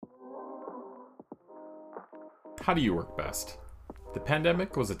How do you work best? The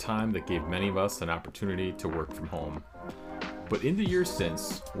pandemic was a time that gave many of us an opportunity to work from home. But in the years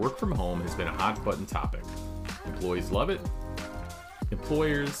since, work from home has been a hot button topic. Employees love it.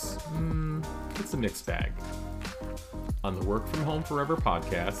 Employers, it's a mixed bag. On the Work From Home Forever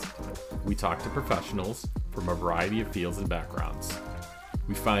podcast, we talk to professionals from a variety of fields and backgrounds.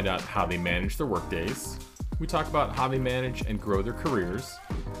 We find out how they manage their workdays. We talk about how they manage and grow their careers,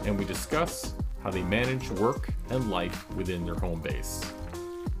 and we discuss how they manage work and life within their home base.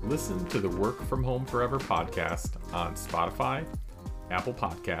 Listen to the Work From Home Forever podcast on Spotify, Apple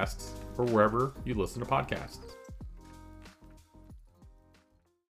Podcasts, or wherever you listen to podcasts.